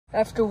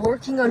After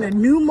working on a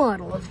new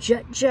model of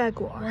Jet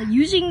Jaguar, while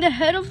using the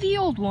head of the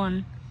old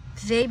one,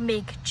 they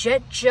make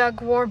Jet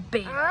Jaguar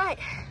Beta. Alright,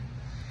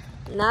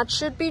 that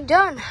should be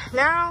done.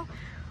 Now,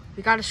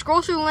 we gotta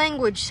scroll through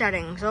language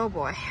settings, oh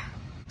boy.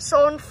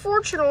 So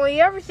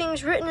unfortunately,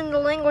 everything's written in the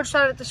language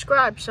that it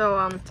describes,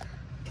 so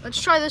let's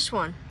try this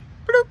one.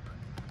 Bloop.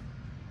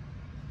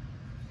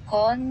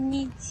 こん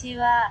にち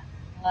は。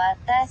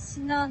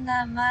私の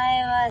名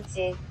前はジ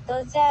ェッ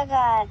トジャ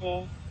ガー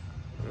で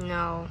す。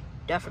 No,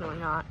 definitely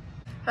not.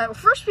 Alright, well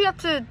first we have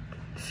to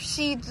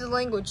see the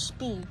language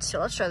speed, so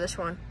let's try this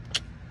one.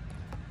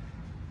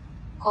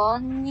 こ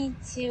んに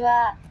ち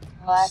は。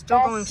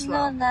私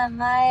の名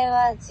前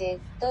はジェッ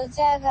ト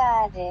ジャ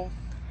ガーで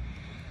す。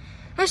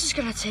 This is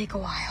gonna take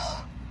a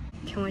while.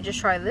 Can we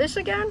just try this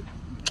again?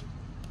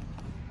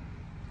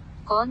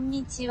 こん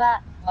にち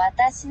は。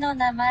私の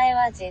名前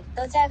はジェッ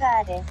トジャ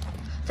ガーです。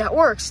 That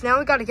works. Now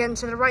we gotta get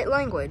into the right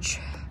language.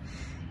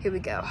 Here we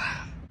go.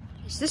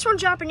 Is this one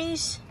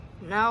Japanese?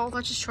 No,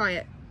 let's just try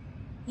it.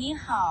 你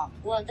好，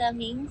我的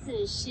名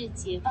字是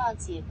捷豹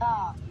捷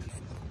豹。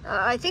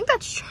 I think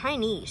that's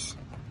Chinese.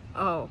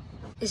 Oh,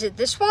 is it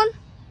this one?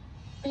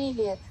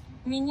 Привет,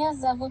 меня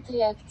зовут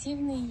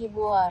реактивный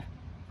ягуар.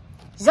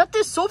 That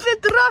is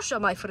Soviet Russia,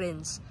 my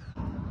friends.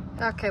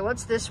 Okay,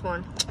 what's this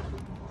one?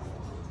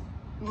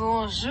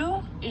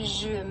 Bonjour,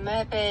 je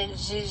m'appelle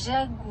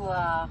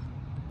Jaguar.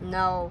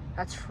 No,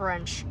 that's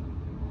French.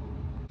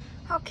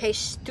 Okay,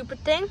 stupid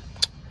thing.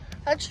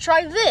 Let's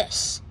try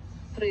this.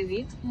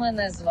 Привіт,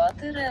 мене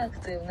звати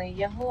реактивний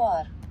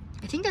ягуар.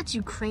 I think that's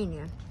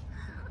Ukrainian.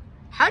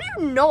 How do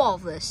you know all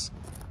this?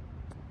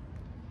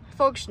 I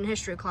focused in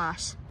history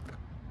class.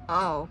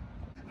 Oh.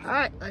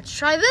 Alright, let's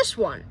try this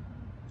one.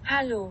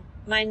 Hallo,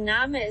 mein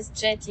Name ist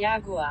Jet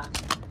Jaguar.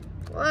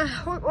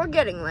 We're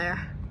getting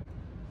there.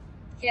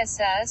 Γεια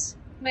σας,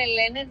 με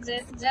λένε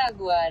Jet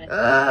Jaguar.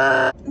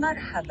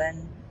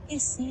 مرحبا,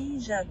 اسمي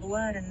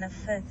جاguar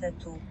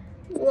النفاثة.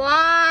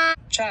 What?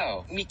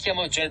 Ciao, mi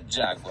chiamo Jet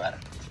Jaguar.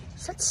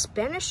 Is that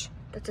Spanish?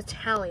 That's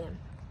Italian.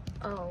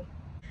 Oh.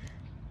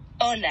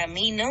 Hola,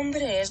 mi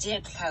nombre es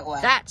Jet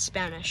Jaguar. That's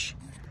Spanish.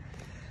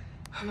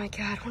 Oh my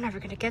god, we're never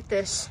gonna get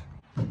this.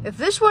 If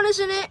this one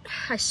isn't it,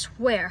 I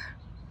swear.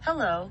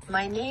 Hello,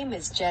 my name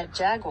is Jet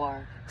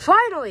Jaguar.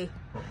 Finally!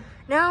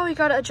 Now we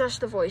gotta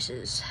adjust the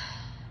voices.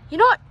 You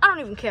know what? I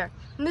don't even care.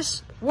 And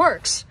this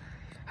works.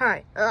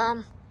 Alright,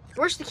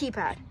 where's the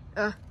keypad?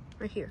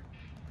 Right here.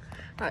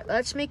 Alright,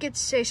 let's make it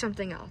say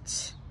something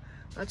else.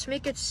 Let's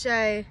make it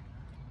say,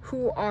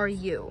 who are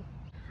you?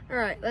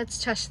 Alright,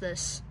 let's test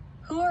this.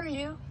 Who are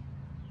you?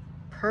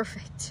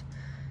 Perfect.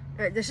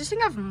 Alright, does this thing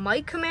have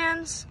mic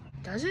commands?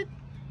 Does it?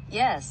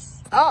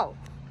 Yes. Oh,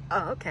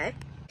 okay.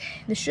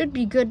 This should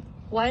be good.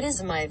 Why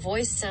does my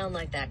voice sound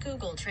like that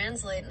Google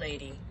Translate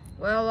lady?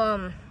 Well,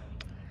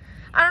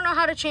 I don't know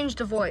how to change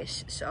the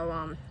voice,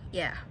 so,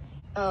 yeah.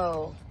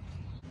 Oh.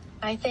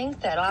 I think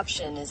that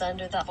option is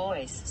under the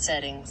voice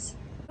settings.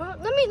 Well,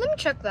 let me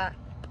check that.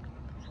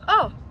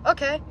 Oh,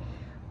 okay.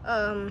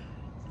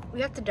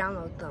 We have to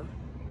download them.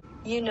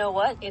 You know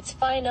what? It's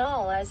fine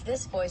all as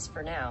this voice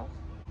for now.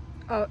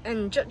 Oh,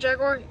 and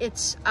Jaguar,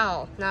 it's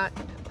Al, not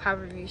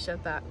however you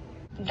said that.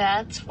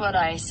 That's what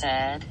I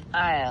said.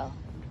 I'll.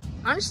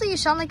 Honestly, you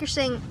sound like you're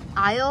saying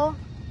I'll,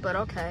 but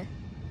okay.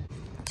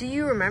 Do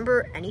you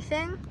remember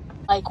anything?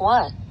 Like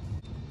what?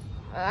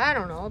 I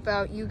don't know,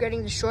 about you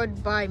getting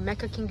destroyed by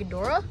Mecha King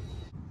Ghidorah?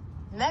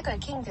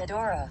 Mecha King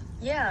Ghidorah.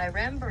 Yeah, I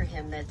remember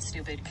him. That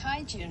stupid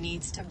kaiju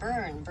needs to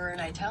burn,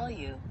 I tell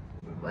you.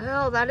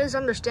 Well, that is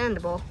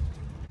understandable.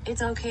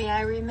 It's okay,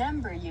 I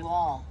remember you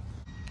all.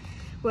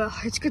 Well,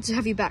 it's good to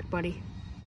have you back, buddy.